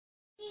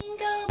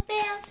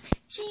bells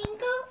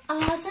jingle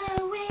all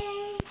the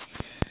way.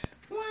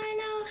 One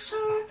oh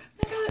so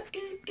do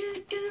do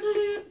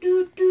do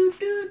do do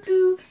do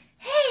do.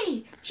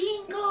 Hey,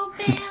 jingle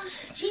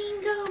bells,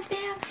 jingle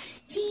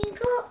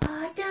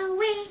all the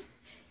way.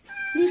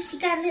 Lucy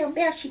got a little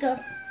bell. She go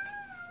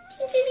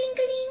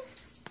ding-a-ling-a-ling.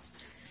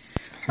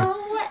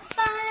 Oh, what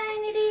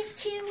fun it is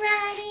to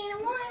ride in a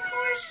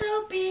one-horse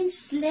open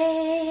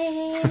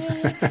sleigh.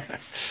 4,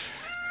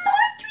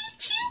 3,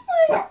 2,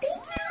 1.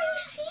 Thank you,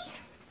 Lucy.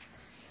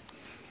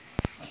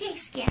 Okay,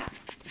 Scout.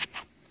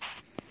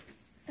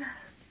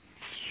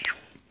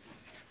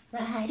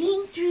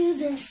 Riding through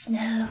the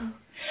snow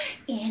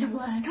in a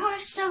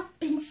one-horse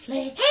open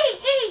sleigh. Hey,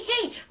 hey,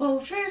 hey,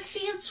 over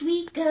fields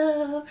we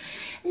go,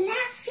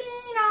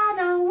 laughing all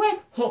the way.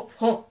 Ho,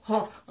 ho,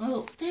 ho.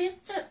 Oh, there's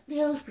the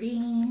bell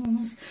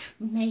rings,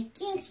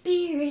 making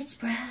spirits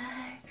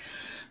bright.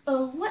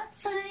 Oh, what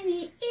fun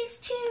it is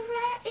to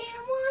ride in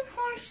a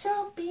one-horse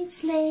open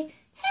sleigh.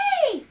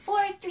 Hey,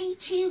 4, 3,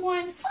 2,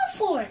 1,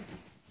 4,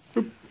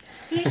 4.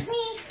 Here's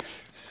me.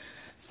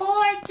 4,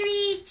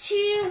 3,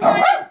 2,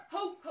 1.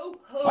 Ho, ho,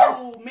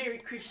 ho. Merry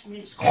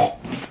Christmas.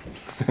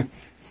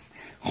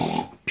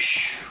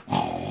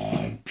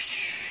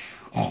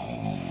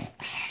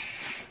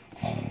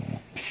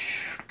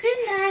 Good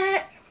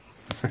night.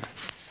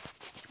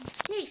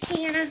 Hey,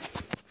 Santa.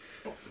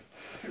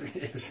 There he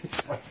is.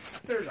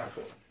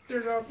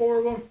 There's our 4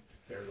 of them.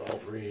 There's all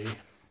 3.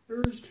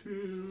 There's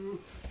 2.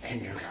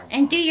 And there's our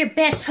And do your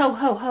best ho,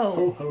 ho, ho.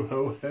 Ho, ho,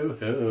 ho, ho,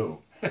 ho.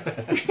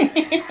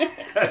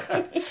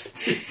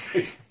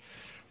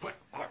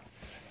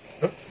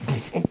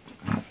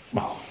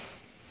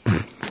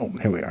 Oh,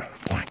 here we are.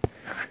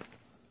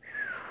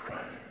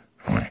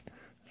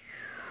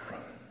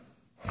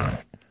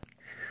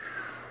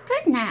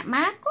 Good night,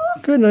 Michael.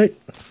 Good night.